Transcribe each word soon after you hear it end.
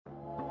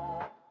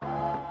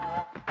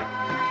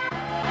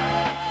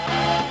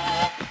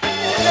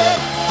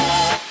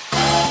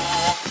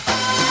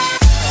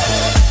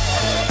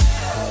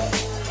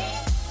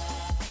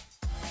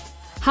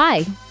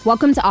Hi,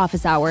 welcome to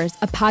Office Hours,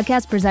 a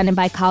podcast presented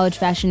by College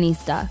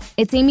Fashionista.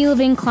 It's Amy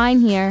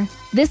Levine-Klein here.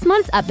 This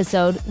month's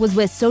episode was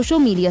with social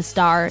media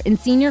star and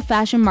senior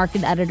fashion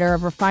market editor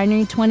of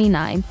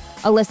Refinery29,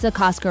 Alyssa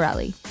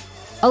Coscarelli.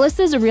 Alyssa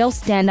is a real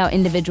standout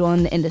individual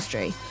in the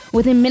industry.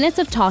 Within minutes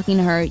of talking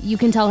to her, you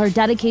can tell her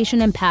dedication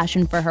and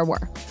passion for her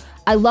work.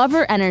 I love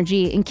her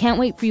energy and can't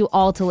wait for you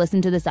all to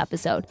listen to this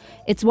episode.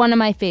 It's one of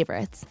my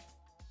favorites.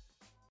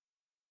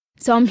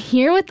 So I'm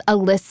here with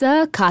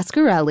Alyssa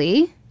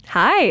Coscarelli.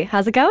 Hi,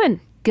 how's it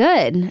going?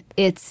 Good.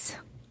 It's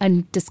a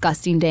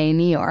disgusting day in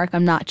New York.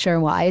 I'm not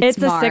sure why. It's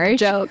March. A sick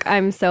joke.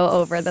 I'm so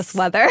over this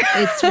weather.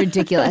 It's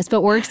ridiculous,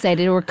 but we're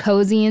excited. We're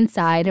cozy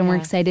inside, and we're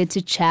excited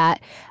to chat.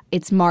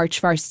 It's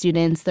March for our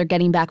students. They're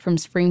getting back from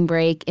spring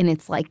break, and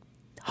it's like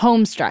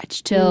home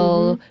stretch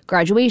till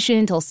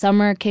graduation, till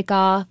summer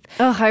kickoff.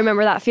 Oh, I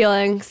remember that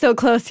feeling. So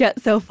close yet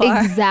so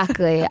far.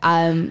 Exactly.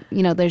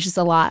 There's just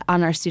a lot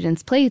on our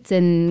students' plates,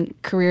 and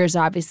careers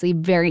are obviously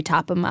very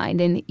top of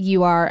mind, and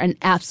you are an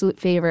absolute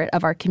favorite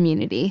of our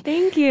community.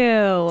 Thank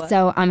you.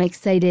 So I'm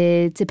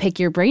excited to pick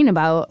your brain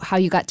about how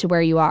you got to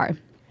where you are.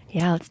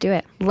 Yeah, let's do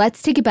it.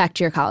 Let's take it back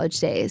to your college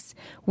days.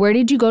 Where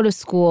did you go to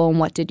school, and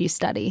what did you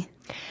study?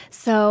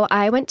 So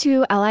I went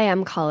to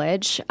LIM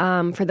College.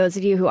 For those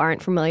of you who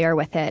aren't familiar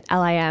with it,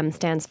 LIM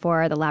stands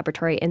for the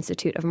Laboratory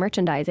Institute of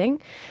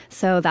Merchandising.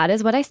 So that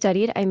is what I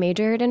studied. I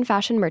majored in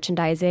fashion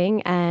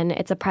merchandising, and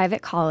it's a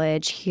private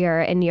college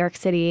here in New York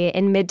City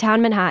in Midtown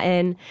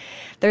Manhattan.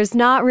 There's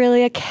not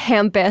really a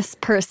campus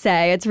per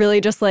se. It's really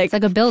just like, it's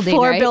like a building,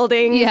 four right?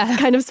 buildings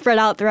kind of spread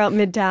out throughout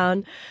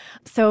Midtown.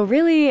 So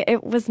really,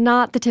 it was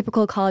not the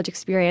typical college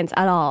experience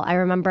at all. I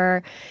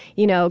remember,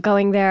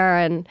 going there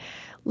and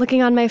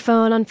looking on my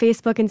phone on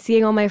Facebook and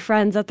seeing all my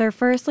friends at their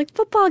first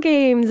football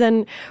games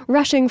and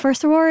rushing for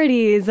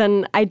sororities.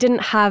 And I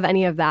didn't have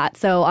any of that.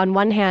 So on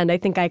one hand, I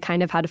think I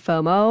kind of had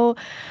FOMO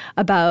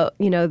about,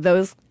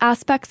 those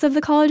aspects of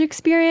the college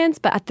experience.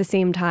 But at the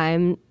same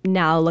time,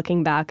 now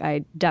looking back,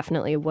 I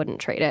definitely wouldn't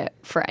trade it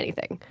for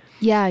anything.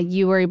 Yeah,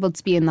 you were able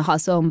to be in the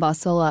hustle and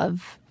bustle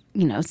of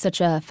such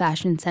a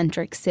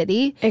fashion-centric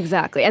city.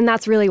 Exactly. And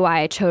that's really why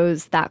I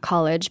chose that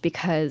college,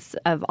 because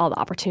of all the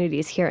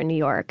opportunities here in New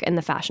York in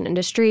the fashion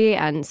industry.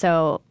 And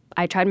so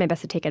I tried my best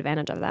to take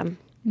advantage of them.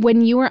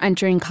 When you were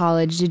entering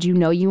college, did you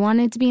know you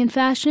wanted to be in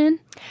fashion?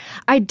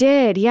 I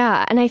did,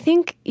 yeah. And I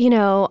think,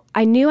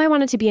 I knew I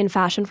wanted to be in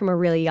fashion from a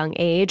really young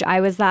age.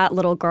 I was that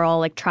little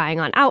girl,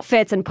 trying on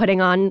outfits and putting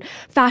on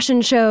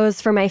fashion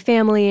shows for my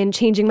family and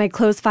changing my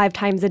clothes 5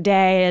 times a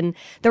day. And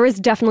there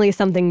was definitely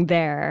something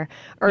there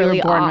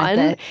early on.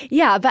 With it.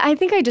 Yeah, but I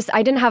think I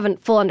didn't have a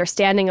full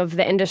understanding of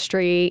the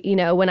industry,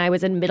 when I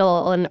was in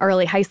middle and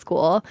early high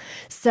school.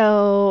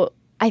 So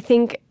I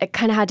think it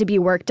kind of had to be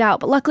worked out.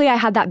 But luckily, I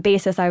had that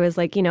basis. I was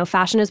like,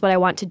 fashion is what I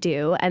want to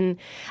do. And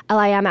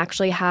LIM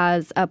actually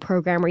has a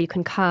program where you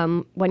can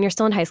come when you're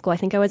still in high school. I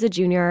think I was a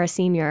junior or a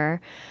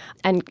senior.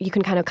 And you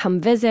can kind of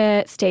come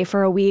visit, stay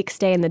for a week,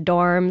 stay in the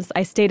dorms.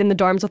 I stayed in the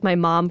dorms with my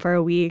mom for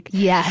a week.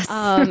 Yes.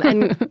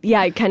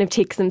 I kind of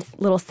take some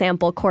little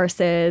sample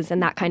courses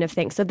and that kind of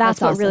thing. So that's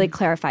what awesome. really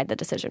clarified the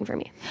decision for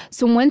me.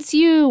 So once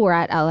you were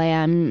at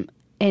LIM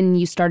and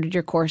you started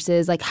your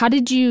courses, how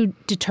did you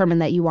determine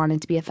that you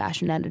wanted to be a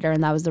fashion editor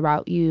and that was the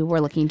route you were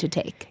looking to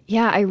take?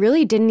 Yeah, I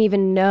really didn't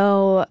even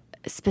know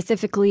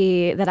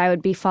specifically that I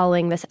would be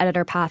following this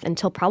editor path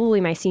until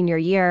probably my senior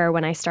year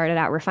when I started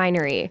at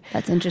Refinery.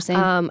 That's interesting.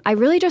 I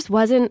really just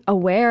wasn't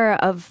aware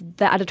of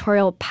the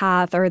editorial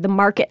path or the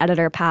market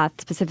editor path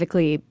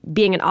specifically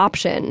being an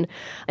option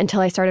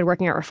until I started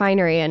working at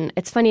Refinery. And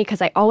it's funny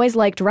because I always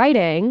liked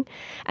writing,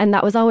 and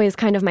that was always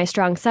kind of my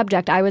strong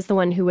subject. I was the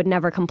one who would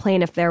never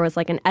complain if there was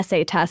an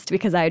essay test,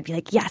 because I would be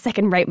like, yes, I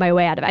can write my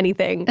way out of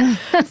anything.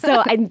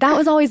 So that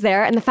was always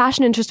there, and the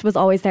fashion interest was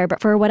always there.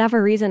 But for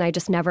whatever reason, I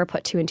just never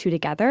put 2 and 2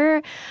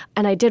 together.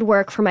 And I did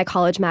work for my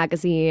college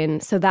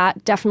magazine. So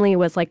that definitely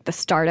was the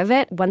start of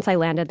it. Once I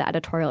landed the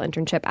editorial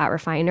internship at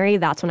Refinery,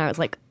 that's when I was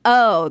like,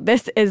 oh,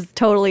 this is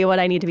totally what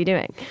I need to be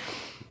doing.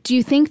 Do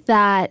you think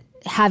that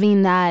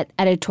having that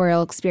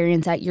editorial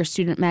experience at your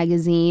student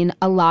magazine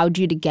allowed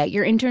you to get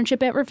your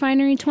internship at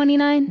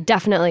Refinery29?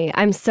 Definitely.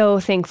 I'm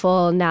so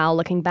thankful now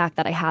looking back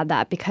that I had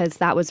that, because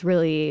that was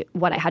really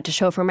what I had to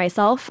show for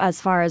myself as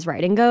far as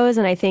writing goes.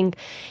 And I think,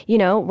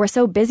 we're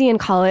so busy in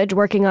college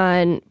working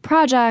on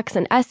projects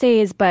and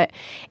essays, but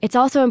it's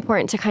also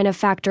important to kind of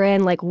factor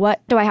in,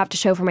 what do I have to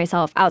show for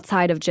myself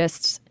outside of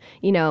just,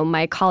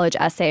 my college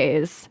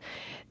essays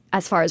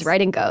as far as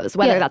writing goes,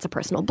 whether that's a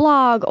personal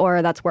blog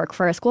or that's work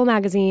for a school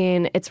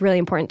magazine. It's really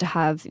important to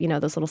have,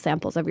 those little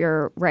samples of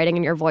your writing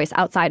and your voice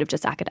outside of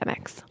just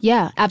academics.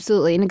 Yeah,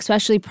 absolutely. And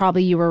especially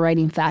probably you were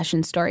writing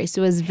fashion stories.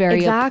 So it was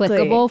very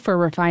applicable for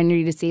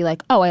Refinery to see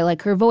oh, I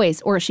like her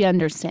voice, or she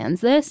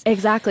understands this.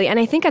 Exactly. And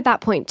I think at that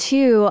point,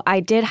 too,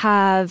 I did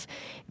have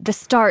the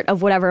start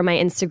of whatever my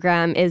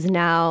Instagram is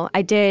now.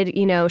 I did,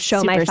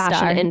 show my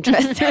fashion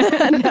interest.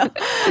 No,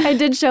 I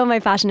did show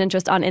my fashion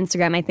interest on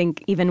Instagram, I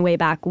think, even way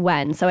back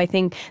when. So I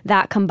think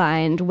that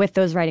combined with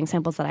those writing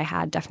samples that I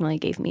had definitely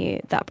gave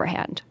me the upper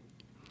hand.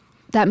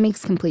 That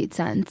makes complete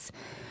sense.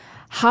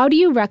 How do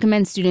you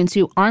recommend students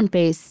who aren't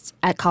based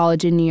at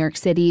college in New York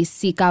City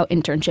seek out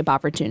internship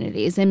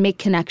opportunities and make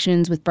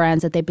connections with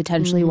brands that they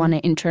potentially want to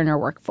intern or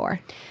work for?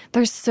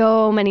 There's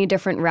so many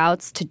different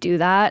routes to do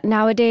that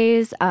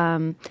nowadays.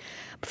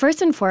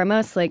 First and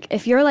foremost, like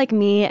if you're like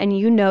me and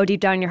you know deep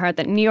down in your heart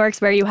that New York's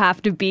where you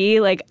have to be,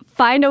 like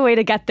find a way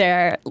to get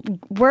there.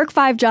 Work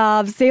 5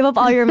 jobs, save up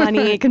all your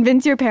money,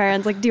 convince your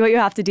parents, like do what you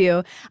have to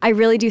do. I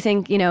really do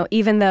think,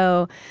 even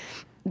though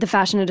the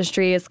fashion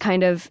industry is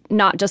kind of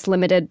not just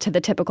limited to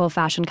the typical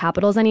fashion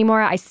capitals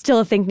anymore, I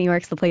still think New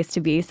York's the place to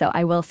be, so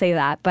I will say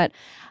that. But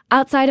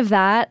outside of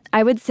that,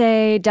 I would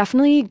say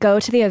definitely go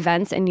to the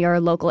events in your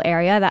local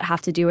area that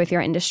have to do with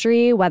your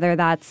industry, whether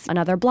that's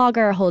another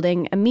blogger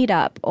holding a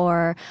meetup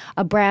or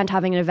a brand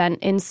having an event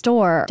in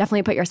store.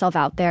 Definitely put yourself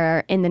out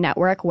there in the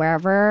network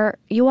wherever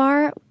you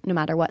are, no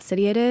matter what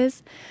city it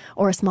is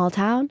or a small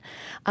town.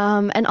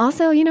 And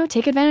also,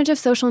 take advantage of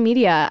social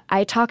media.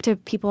 I talk to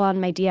people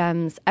on my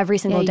DMs every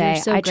single day.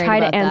 So I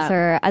try to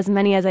answer that. as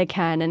many as I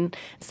can. And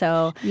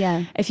so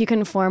if you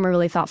can form a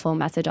really thoughtful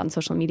message on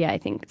social media, I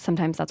think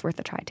sometimes that's worth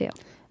a try too.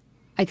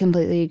 I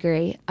completely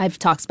agree. I've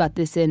talked about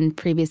this in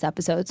previous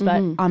episodes,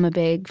 but I'm a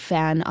big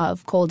fan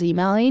of cold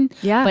emailing.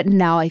 Yeah. But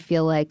now I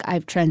feel like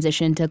I've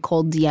transitioned to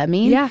cold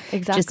DMing. Yeah,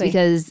 exactly. Just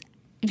because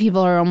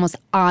people are almost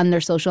on their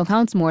social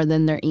accounts more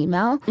than their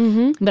email.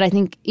 But I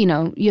think, you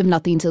have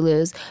nothing to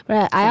lose.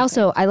 But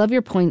I love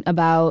your point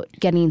about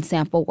getting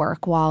sample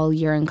work while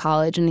you're in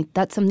college. And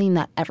that's something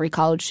that every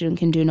college student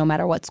can do no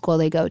matter what school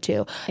they go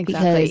to. Exactly.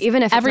 Because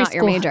even if it's not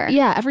your major.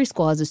 Yeah, every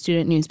school has a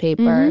student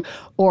newspaper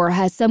or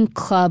has some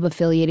club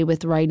affiliated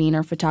with writing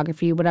or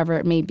photography, whatever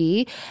it may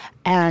be.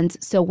 And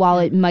so while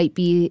it might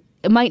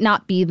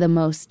not be the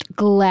most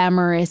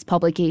glamorous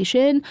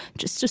publication,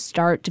 just to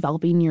start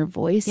developing your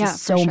voice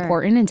is so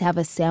important, and to have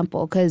a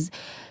sample because,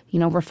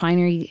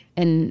 Refinery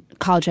and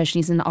College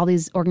Fashionistas and all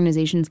these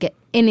organizations get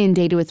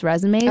inundated with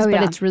resumes,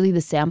 but it's really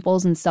the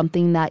samples and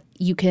something that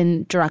you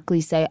can directly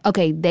say,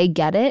 okay, they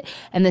get it,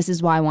 and this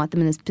is why I want them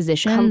in this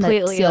position.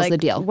 Completely. That seals the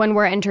deal. When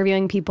we're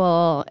interviewing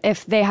people,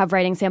 if they have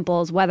writing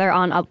samples, whether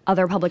on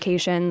other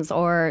publications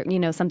or,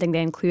 something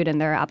they include in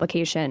their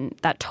application,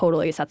 that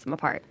totally sets them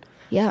apart.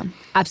 Yeah,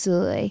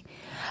 absolutely.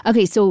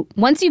 Okay, so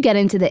once you get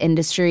into the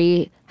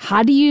industry,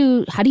 how do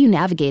you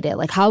navigate it?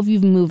 Like, how have you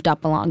moved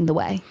up along the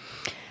way?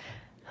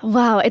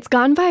 Wow, it's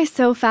gone by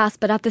so fast,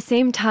 but at the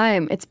same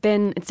time, it's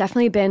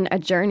definitely been a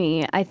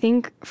journey. I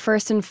think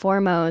first and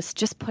foremost,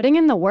 just putting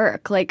in the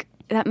work. Like,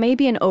 that may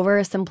be an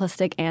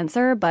oversimplistic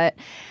answer, but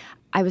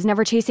I was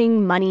never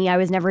chasing money. I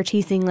was never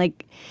chasing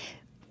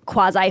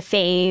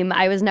quasi-fame.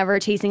 I was never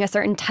chasing a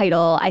certain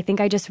title. I think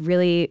I just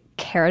really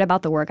cared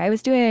about the work I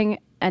was doing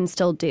and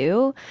still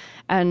do,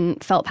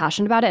 and felt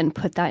passionate about it and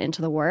put that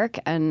into the work.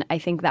 And I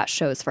think that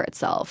shows for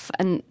itself.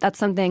 And that's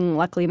something,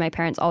 luckily, my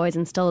parents always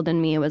instilled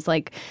in me. It was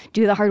like,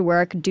 do the hard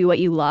work, do what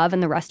you love,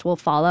 and the rest will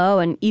follow.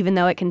 And even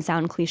though it can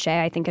sound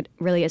cliche, I think it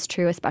really is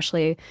true,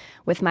 especially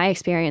with my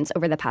experience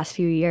over the past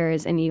few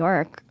years in New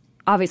York.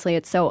 Obviously,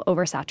 it's so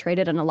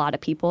oversaturated, and a lot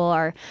of people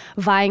are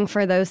vying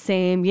for those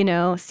same,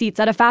 seats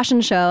at a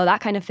fashion show,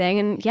 that kind of thing.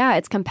 And yeah,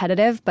 it's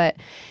competitive, but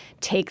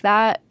take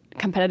that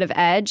competitive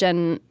edge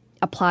and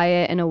apply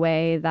it in a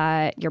way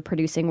that you're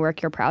producing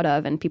work you're proud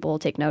of, and people will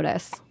take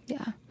notice.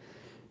 Yeah.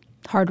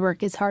 Hard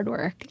work is hard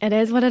work. It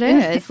is what it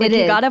is.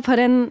 You got to put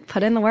in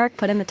the work,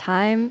 put in the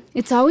time.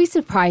 It's always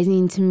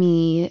surprising to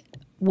me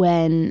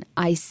when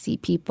I see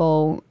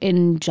people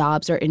in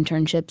jobs or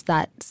internships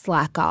that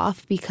slack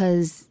off,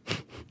 because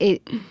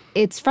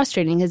it's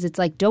frustrating, because it's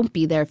like, don't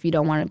be there if you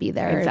don't want to be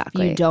there.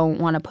 Exactly. If you don't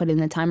want to put in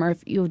the time, or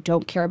if you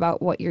don't care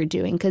about what you're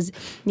doing, because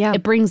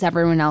it brings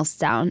everyone else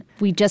down.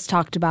 We just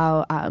talked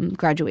about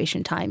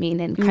graduation timing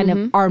and kind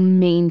of our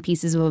main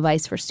pieces of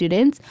advice for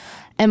students.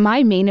 And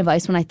my main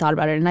advice when I thought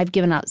about it, and I've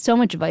given out so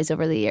much advice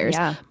over the years,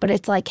 but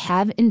it's like,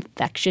 have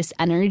infectious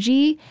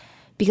energy,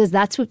 because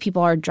that's what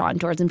people are drawn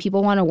towards, and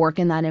people want to work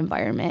in that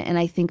environment. And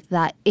I think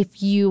that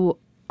if you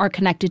are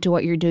connected to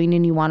what you're doing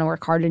and you want to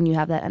work hard and you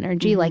have that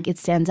energy, like, it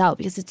stands out,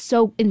 because it's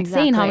so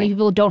insane how many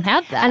people don't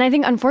have that. And I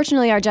think,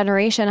 unfortunately, our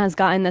generation has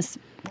gotten this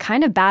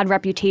kind of bad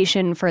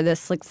reputation for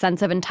this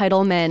sense of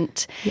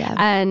entitlement. Yeah.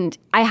 And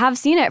I have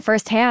seen it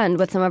firsthand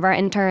with some of our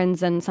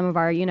interns and some of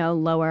our,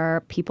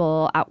 lower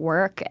people at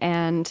work.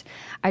 And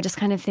I just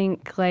kind of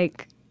think,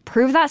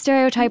 prove that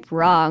stereotype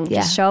wrong. Yeah.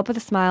 Just show up with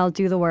a smile,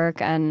 do the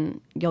work, and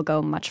you'll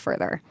go much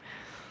further.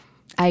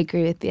 I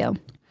agree with you.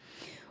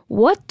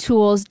 What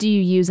tools do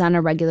you use on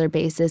a regular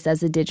basis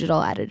as a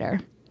digital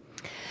editor?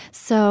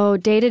 So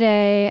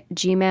day-to-day,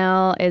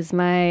 Gmail is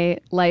my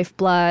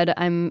lifeblood.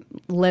 I'm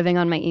living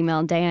on my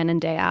email day in and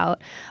day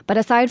out. But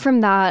aside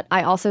from that,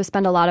 I also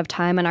spend a lot of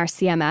time on our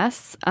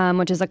CMS,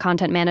 which is a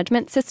content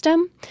management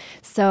system.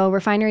 So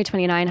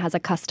Refinery29 has a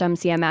custom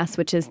CMS,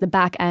 which is the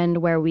back end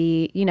where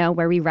we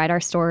write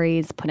our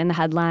stories, put in the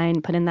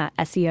headline, put in that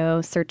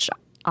SEO search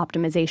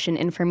optimization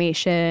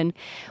information.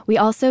 We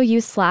also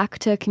use Slack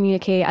to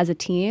communicate as a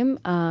team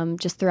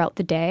just throughout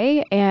the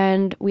day.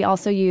 And we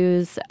also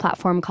use a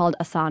platform called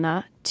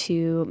Asana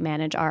to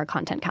manage our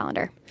content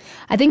calendar.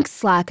 I think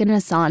Slack and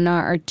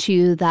Asana are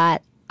two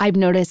that I've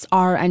noticed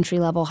our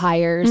entry-level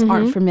hires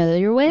aren't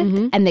familiar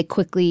with, and they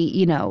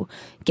quickly,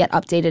 get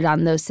updated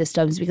on those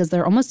systems because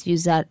they're almost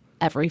used at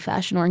every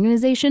fashion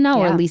organization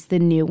now, or at least the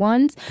new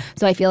ones.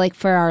 So I feel like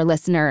for our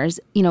listeners,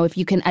 if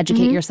you can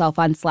educate yourself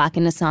on Slack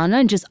and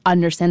Asana and just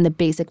understand the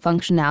basic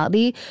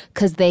functionality,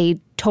 because they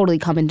totally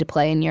come into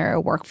play in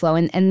your workflow,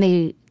 and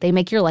they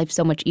make your life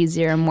so much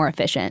easier and more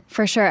efficient.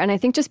 For sure. And I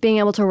think just being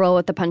able to roll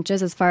with the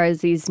punches as far as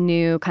these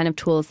new kind of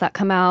tools that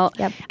come out.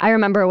 Yep. I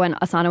remember when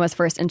Asana was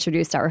first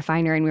introduced at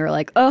Refinery and we were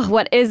like, oh,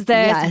 what is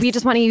this? Yes. We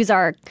just want to use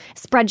our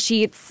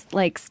spreadsheets.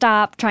 Like,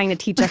 stop trying to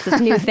teach us this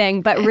new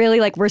thing. But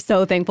really, we're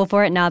so thankful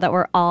for it now that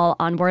we're all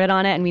onboarded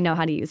on it and we know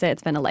how to use it.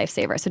 It's been a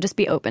lifesaver. So just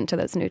be open to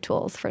those new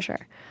tools for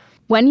sure.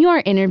 When you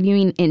are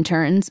interviewing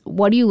interns,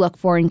 what do you look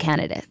for in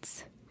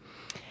candidates?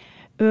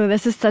 Ooh,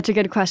 this is such a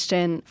good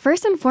question.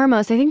 First and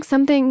foremost, I think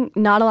something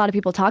not a lot of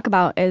people talk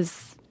about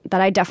is that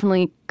I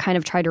definitely kind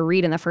of try to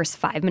read in the first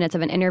 5 minutes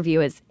of an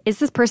interview is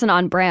this person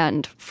on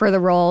brand for the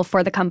role,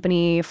 for the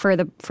company, for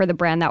the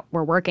brand that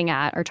we're working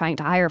at or trying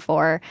to hire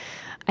for?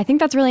 I think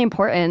that's really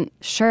important.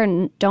 Sure,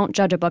 don't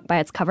judge a book by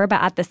its cover,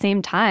 but at the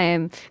same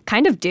time,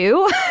 kind of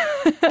do.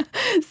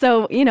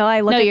 So,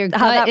 I look at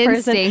how that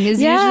person is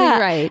usually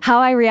right. How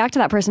I react to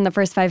that person in the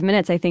first 5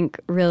 minutes, I think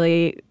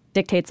really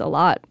dictates a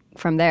lot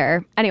from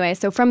there. Anyway,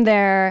 so from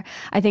there,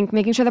 I think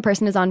making sure the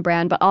person is on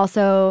brand, but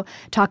also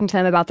talking to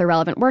them about their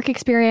relevant work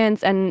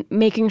experience and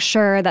making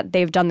sure that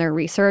they've done their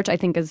research, I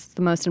think is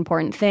the most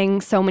important thing.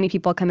 So many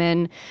people come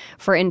in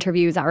for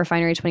interviews at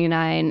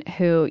Refinery29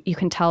 who you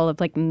can tell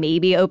have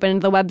maybe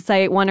opened the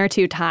website 1 or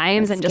 2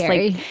 times. That's and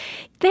scary. Just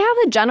they have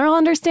a general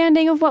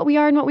understanding of what we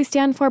are and what we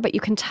stand for, but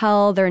you can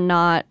tell they're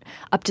not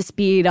up to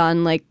speed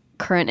on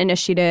current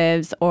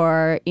initiatives,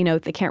 or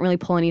they can't really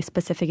pull any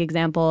specific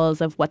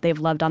examples of what they've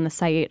loved on the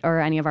site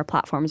or any of our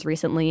platforms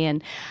recently.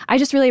 And I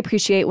just really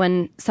appreciate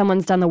when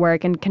someone's done the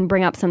work and can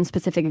bring up some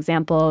specific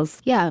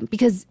examples. Yeah,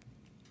 because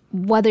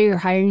whether you're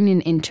hiring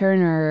an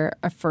intern or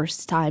a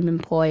first-time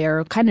employer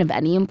or kind of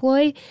any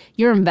employee,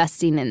 you're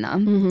investing in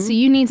them. So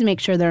you need to make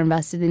sure they're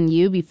invested in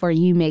you before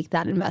you make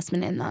that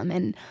investment in them.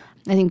 And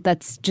I think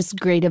that's just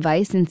great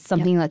advice and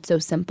something that's so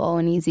simple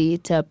and easy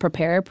to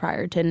prepare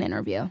prior to an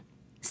interview.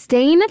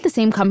 Staying at the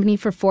same company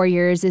for 4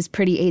 years is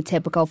pretty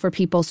atypical for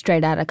people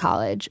straight out of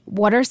college.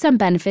 What are some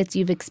benefits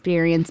you've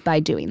experienced by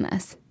doing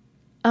this?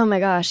 Oh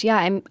my gosh,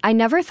 yeah. I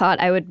never thought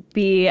I would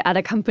be at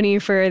a company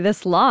for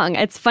this long.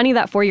 It's funny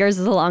that 4 years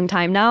is a long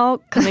time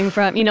now, coming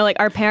from,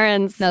 our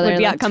parents would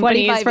be at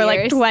companies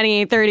for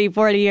 20, 30,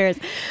 40 years.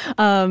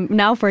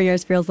 Now 4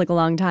 years feels like a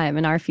long time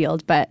in our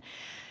field. But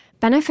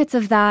benefits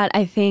of that,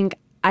 I think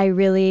I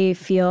really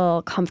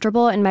feel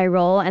comfortable in my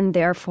role and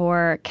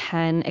therefore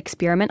can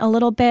experiment a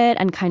little bit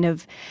and kind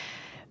of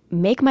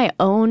make my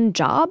own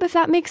job, if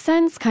that makes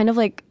sense. Kind of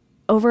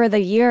over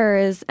the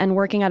years and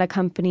working at a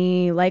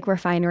company like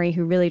Refinery,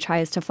 who really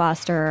tries to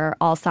foster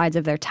all sides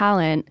of their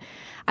talent,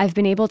 I've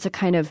been able to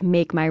kind of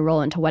make my role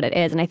into what it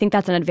is. And I think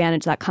that's an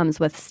advantage that comes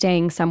with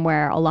staying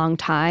somewhere a long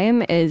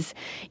time, is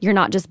you're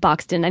not just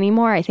boxed in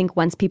anymore. I think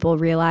once people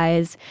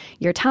realize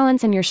your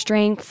talents and your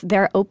strengths,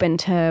 they're open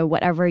to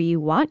whatever you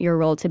want your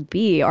role to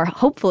be, or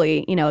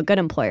hopefully, a good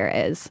employer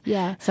is.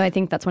 Yeah. So I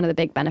think that's one of the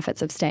big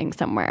benefits of staying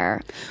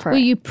somewhere for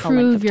you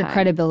prove your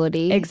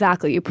credibility.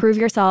 Exactly. You prove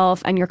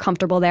yourself and you're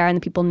comfortable there and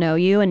the people know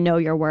you and know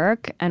your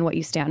work and what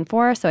you stand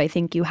for. So I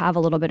think you have a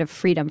little bit of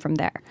freedom from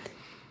there.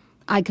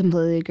 I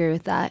completely agree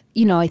with that.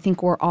 I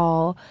think we're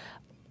all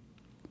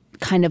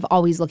kind of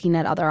always looking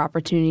at other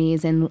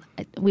opportunities, and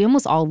we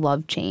almost all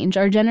love change,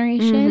 our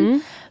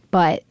generation.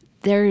 But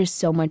there is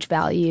so much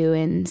value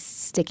in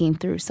sticking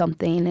through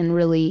something and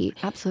really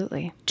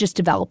absolutely just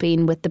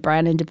developing with the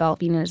brand and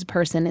developing as a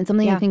person. And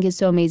something I think is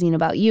so amazing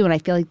about you, and I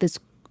feel like this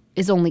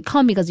is only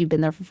come because you've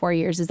been there for 4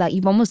 years, is that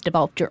you've almost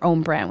developed your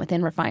own brand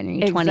within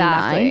Refinery29.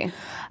 Exactly.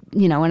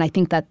 And I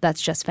think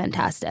that's just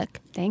fantastic.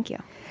 Thank you.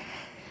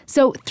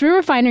 So through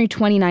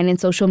Refinery29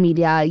 and social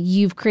media,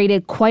 you've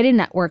created quite a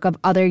network of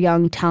other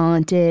young,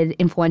 talented,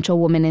 influential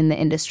women in the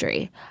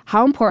industry.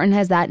 How important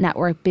has that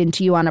network been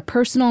to you on a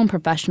personal and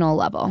professional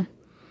level?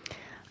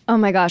 Oh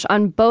my gosh,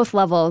 on both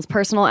levels,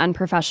 personal and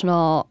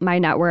professional, my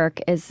network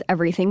is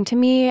everything to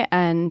me.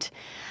 And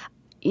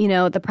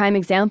the prime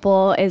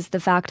example is the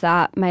fact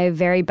that my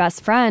very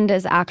best friend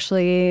is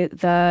actually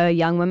the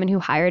young woman who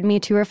hired me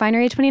to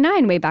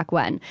Refinery29 way back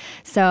when.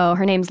 So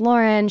her name's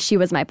Lauren. She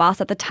was my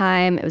boss at the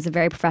time. It was a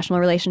very professional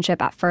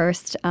relationship at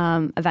first.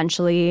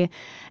 Eventually,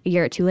 a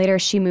year or two later,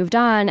 she moved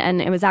on.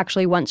 And it was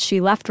actually once she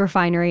left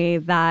Refinery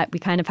that we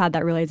kind of had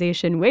that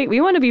realization, wait,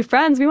 we want to be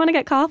friends. We want to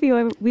get coffee.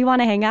 We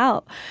want to hang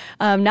out.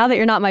 Now that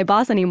you're not my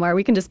boss anymore,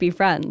 we can just be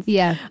friends.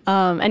 Yeah.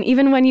 And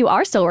even when you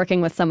are still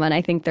working with someone,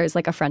 I think there's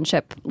a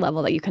friendship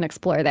level that you can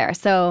explore there.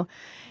 So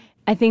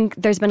I think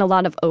there's been a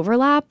lot of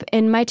overlap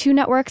in my two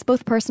networks,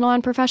 both personal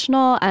and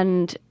professional.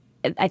 And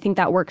I think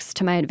that works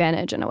to my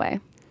advantage in a way.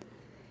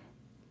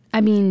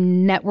 I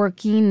mean,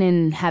 networking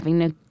and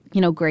having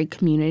a great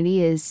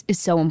community is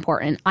so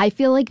important. I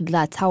feel like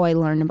that's how I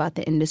learn about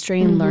the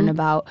industry and learn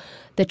about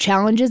the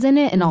challenges in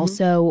it and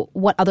also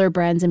what other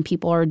brands and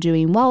people are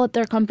doing well at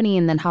their company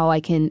and then how I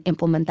can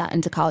implement that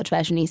into College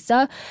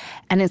Fashionista.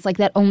 And it's like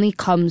that only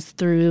comes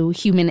through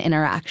human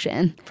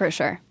interaction. For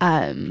sure.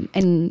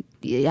 And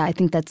yeah, I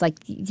think that's like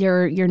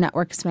your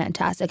network is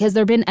fantastic. Has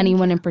there been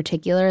anyone in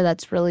particular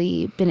that's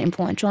really been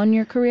influential in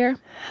your career?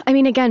 I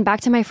mean, again,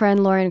 back to my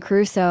friend Lauren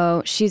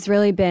Caruso, she's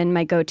really been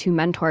my go-to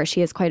mentor.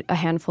 She is quite a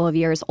handful of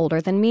years older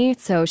than me,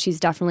 so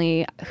she's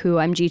definitely who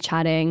I'm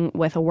G-chatting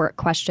with a work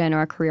question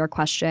or a career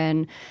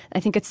question. I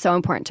think it's so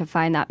important to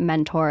find that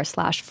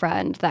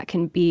mentor/friend that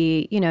can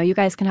be, you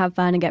guys can have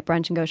fun and get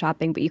brunch and go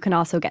shopping, but you can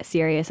also get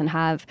serious and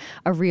have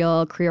a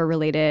real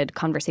career-related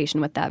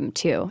conversation with them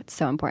too. It's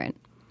so important.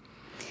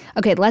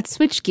 Okay, let's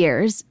switch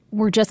gears.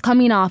 We're just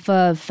coming off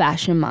of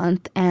Fashion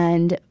Month,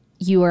 and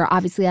you were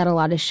obviously at a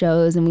lot of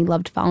shows, and we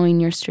loved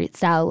following your street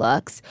style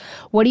looks.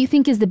 What do you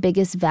think is the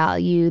biggest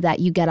value that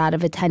you get out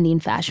of attending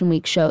Fashion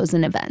Week shows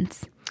and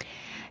events?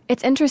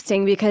 It's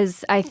interesting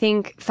because I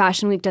think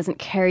Fashion Week doesn't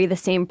carry the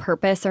same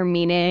purpose or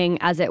meaning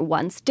as it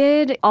once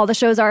did. All the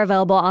shows are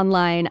available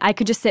online. I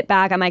could just sit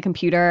back on my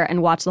computer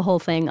and watch the whole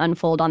thing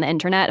unfold on the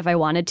internet if I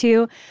wanted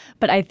to.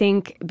 But I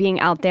think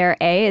being out there,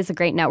 is a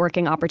great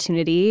networking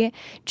opportunity.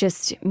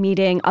 Just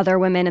meeting other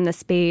women in the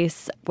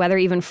space, whether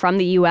even from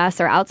the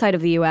U.S. or outside of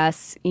the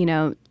U.S.,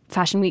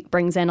 Fashion Week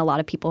brings in a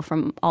lot of people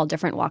from all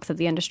different walks of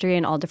the industry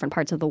and all different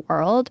parts of the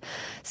world.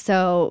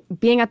 So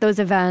being at those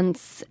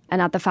events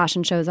and at the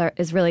fashion shows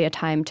is really a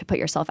time to put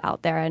yourself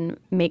out there and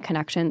make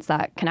connections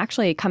that can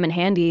actually come in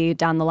handy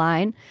down the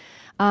line.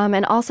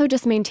 And also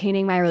just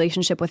maintaining my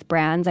relationship with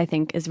brands, I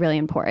think, is really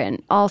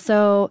important.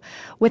 Also,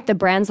 with the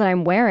brands that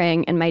I'm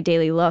wearing in my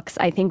daily looks,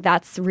 I think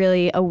that's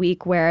really a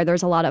week where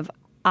there's a lot of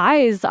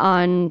eyes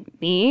on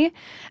me.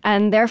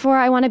 And therefore,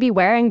 I want to be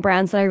wearing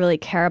brands that I really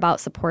care about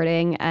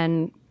supporting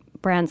and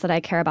brands that I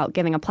care about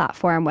giving a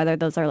platform, whether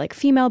those are like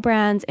female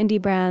brands,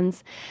 indie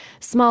brands,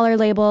 smaller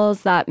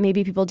labels that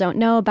maybe people don't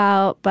know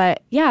about.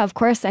 But yeah, of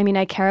course, I mean,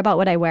 I care about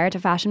what I wear to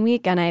Fashion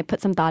Week and I put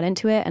some thought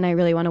into it and I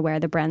really want to wear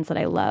the brands that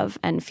I love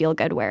and feel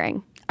good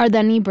wearing. Are there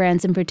any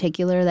brands in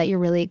particular that you're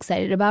really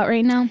excited about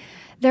right now?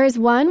 There's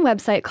one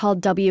website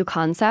called W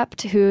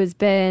Concept who's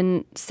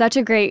been such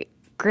a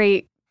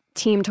great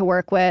team to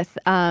work with.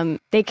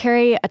 They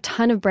carry a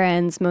ton of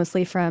brands,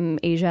 mostly from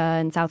Asia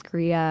and South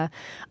Korea,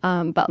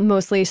 but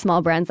mostly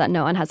small brands that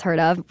no one has heard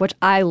of, which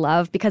I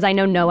love because I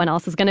know no one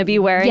else is going to be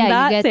wearing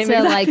that.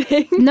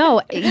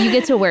 You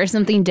get to wear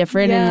something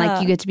different and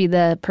you get to be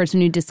the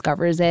person who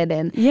discovers it.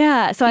 And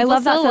so I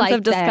love that sense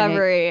of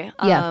discovery,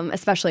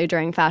 especially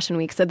during Fashion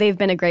Week. So they've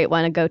been a great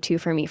one, a go-to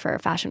for me for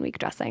Fashion Week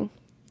dressing.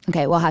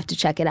 Okay, we'll have to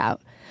check it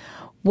out.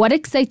 What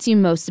excites you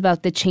most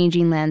about the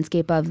changing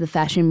landscape of the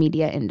fashion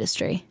media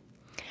industry?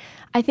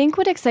 I think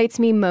what excites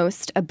me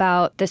most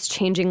about this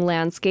changing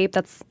landscape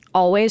that's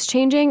always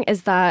changing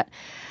is that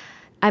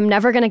I'm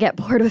never going to get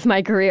bored with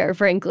my career,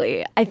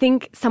 frankly. I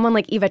think someone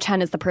like Eva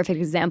Chen is the perfect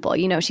example.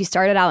 She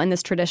started out in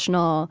this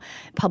traditional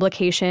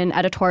publication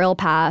editorial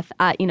path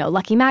at,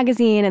 Lucky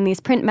Magazine and these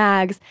print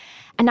mags.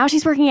 And now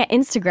she's working at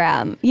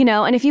Instagram,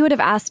 and if you would have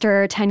asked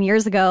her 10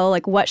 years ago,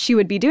 like what she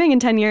would be doing in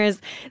 10 years,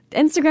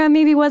 Instagram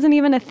maybe wasn't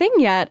even a thing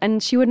yet.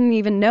 And she wouldn't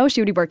even know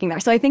she would be working there.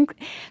 So I think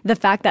the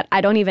fact that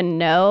I don't even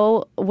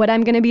know what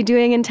I'm going to be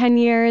doing in 10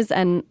 years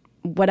and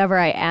whatever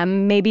I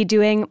am maybe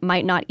doing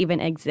might not even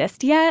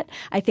exist yet.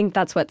 I think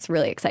that's what's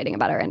really exciting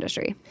about our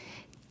industry.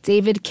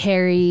 David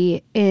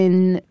Carey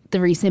in the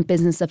recent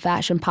Business of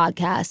Fashion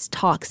podcast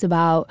talks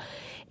about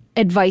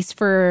advice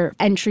for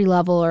entry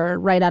level or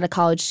right out of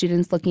college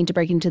students looking to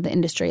break into the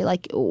industry,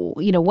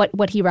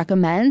 what he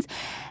recommends.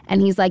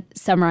 And he's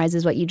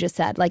summarizes what you just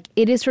said.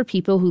 It is for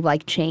people who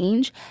like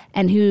change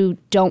and who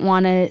don't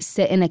want to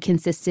sit in a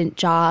consistent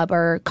job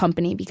or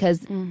company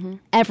because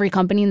every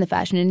company in the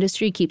fashion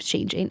industry keeps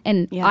changing.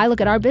 And I look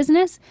at our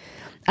business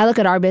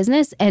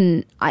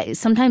and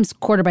sometimes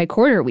quarter by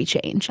quarter we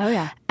change. Oh,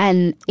 yeah.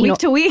 And week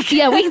to week.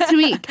 Yeah, week to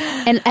week.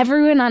 And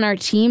everyone on our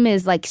team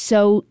is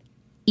so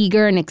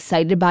eager and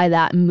excited by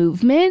that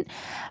movement.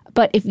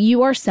 But if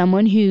you are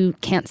someone who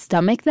can't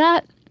stomach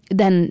that,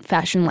 then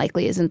fashion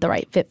likely isn't the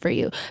right fit for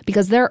you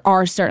because there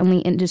are certainly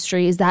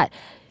industries that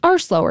are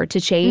slower to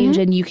change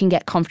and you can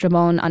get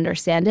comfortable and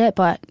understand it.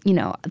 But,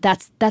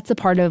 that's a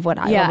part of what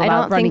I love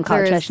about running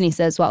College Fashionista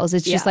as well is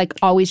it's just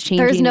always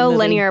changing. There's no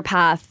linear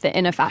path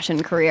in a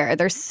fashion career.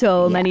 There's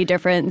so many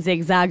different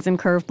zigzags and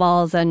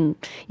curveballs and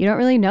you don't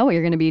really know what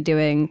you're going to be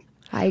doing.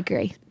 I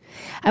agree.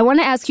 I want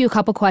to ask you a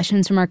couple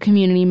questions from our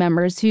community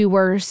members who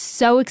were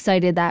so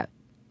excited that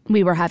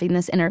we were having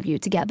this interview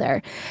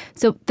together.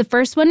 So the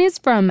first one is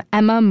from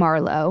Emma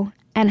Marlowe,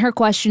 and her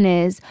question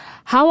is,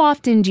 how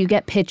often do you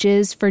get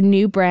pitches for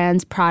new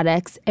brands,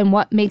 products, and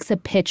what makes a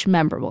pitch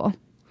memorable?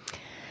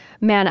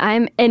 Man,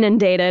 I'm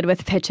inundated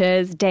with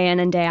pitches day in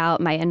and day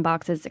out. My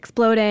inbox is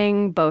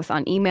exploding, both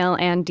on email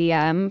and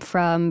DM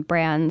from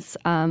brands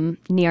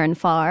near and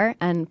far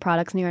and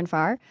products near and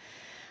far.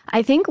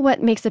 I think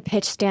what makes a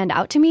pitch stand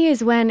out to me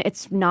is when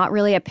it's not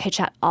really a pitch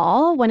at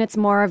all, when it's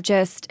more of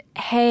just,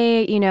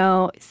 hey,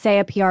 say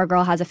a PR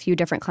girl has a few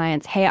different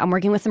clients. Hey, I'm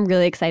working with some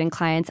really exciting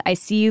clients. I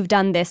see you've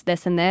done this,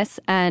 this, and this,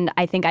 and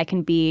I think I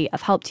can be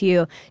of help to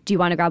you. Do you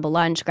want to grab a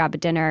lunch, grab a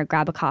dinner,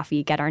 grab a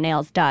coffee, get our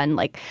nails done?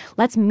 Like,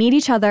 let's meet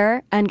each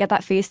other and get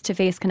that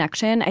face-to-face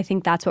connection. I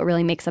think that's what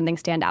really makes something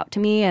stand out to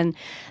me. And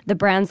the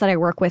brands that I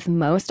work with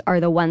most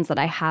are the ones that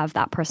I have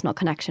that personal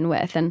connection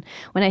with. And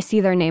when I see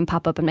their name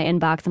pop up in my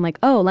inbox, I'm like,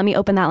 oh, let me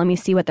open that. Let me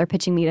see what they're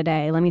pitching me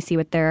today. Let me see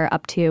what they're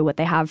up to, what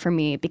they have for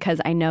me, because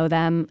I know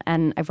them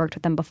and I've worked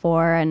with them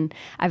before and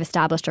I've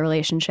established a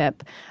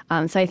relationship.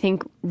 So I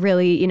think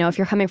really, if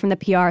you're coming from the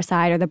PR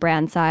side or the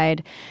brand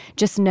side,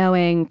 just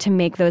knowing to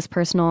make those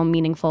personal,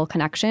 meaningful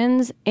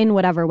connections in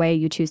whatever way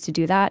you choose to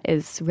do that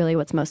is really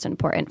what's most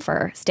important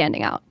for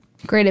standing out.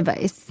 Great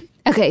advice.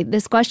 Okay,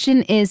 this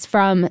question is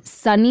from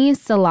Sunny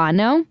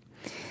Solano.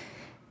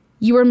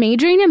 You were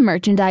majoring in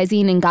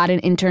merchandising and got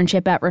an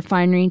internship at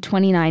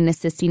Refinery29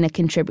 assisting a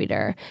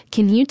contributor.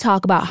 Can you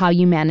talk about how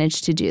you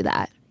managed to do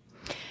that?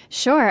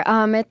 Sure.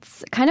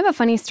 It's kind of a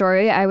funny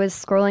story. I was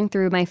scrolling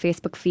through my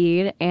Facebook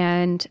feed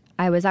and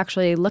I was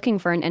actually looking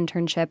for an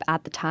internship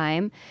at the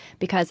time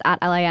because at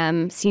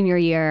LIM senior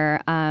year,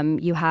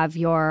 you have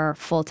your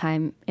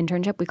full-time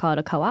internship. We call it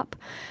a co-op.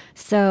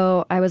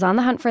 So I was on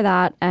the hunt for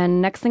that.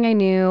 And next thing I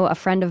knew, a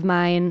friend of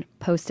mine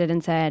posted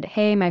and said,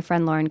 hey, my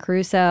friend Lauren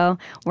Caruso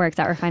works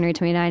at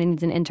Refinery29 and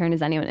needs an intern.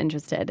 Is anyone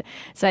interested?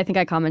 So I think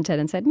I commented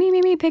and said,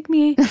 me, pick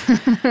me.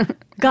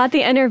 Got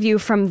the interview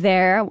from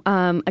there.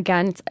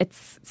 Again,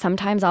 it's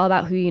sometimes all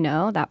about who you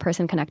know. That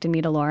person connected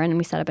me to Lauren and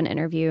we set up an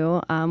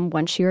interview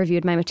once she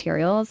reviewed my materials.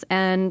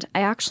 And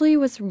I actually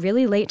was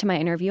really late to my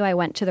interview. I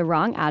went to the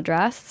wrong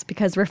address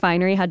because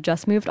Refinery had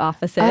just moved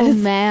offices. Oh,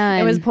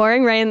 man. It was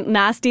pouring rain,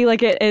 nasty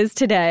like it is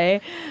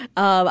today.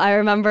 I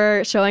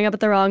remember showing up at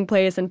the wrong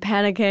place and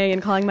panicking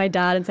and calling my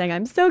dad and saying,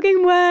 I'm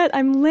soaking wet,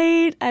 I'm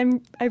late,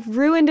 I've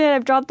ruined it,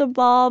 I've dropped the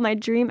ball, my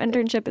dream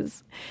internship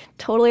is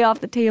totally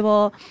off the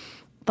table.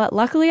 But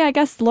luckily, I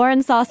guess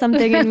Lauren saw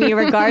something in me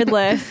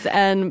regardless,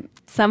 and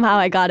somehow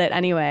I got it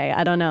anyway.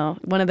 I don't know.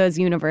 One of those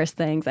universe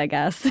things, I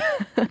guess.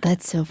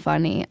 That's so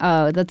funny.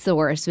 Oh, that's the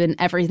worst when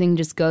everything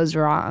just goes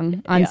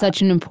wrong on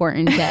such an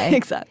important day.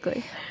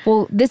 Exactly.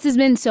 Well, this has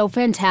been so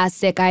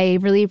fantastic. I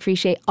really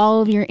appreciate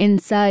all of your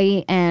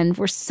insight, and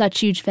we're such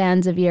huge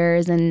fans of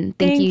yours. And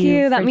thank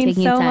you. That for means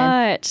taking so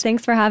time. much.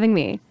 Thanks for having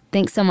me.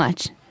 Thanks so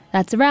much.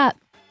 That's a wrap.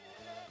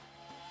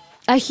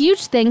 A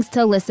huge thanks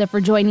to Alyssa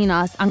for joining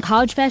us on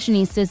College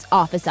Fashionista's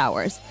Office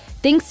Hours.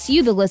 Thanks to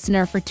you, the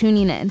listener, for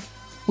tuning in.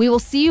 We will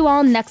see you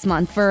all next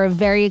month for a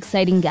very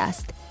exciting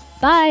guest.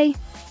 Bye!